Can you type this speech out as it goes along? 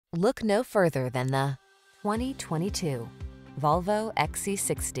Look no further than the 2022 Volvo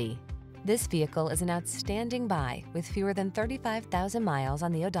XC60. This vehicle is an outstanding buy with fewer than 35,000 miles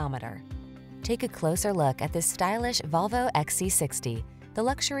on the odometer. Take a closer look at this stylish Volvo XC60, the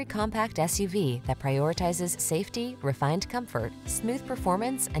luxury compact SUV that prioritizes safety, refined comfort, smooth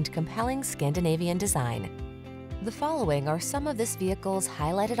performance, and compelling Scandinavian design. The following are some of this vehicle's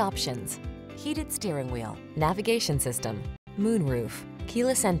highlighted options: heated steering wheel, navigation system, moonroof,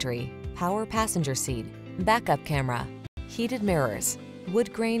 keyless entry, power passenger seat, backup camera, heated mirrors,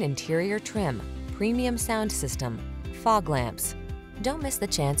 woodgrain interior trim, premium sound system, fog lamps. Don't miss the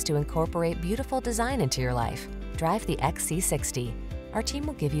chance to incorporate beautiful design into your life. Drive the XC60. Our team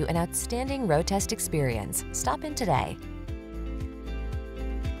will give you an outstanding road test experience. Stop in today.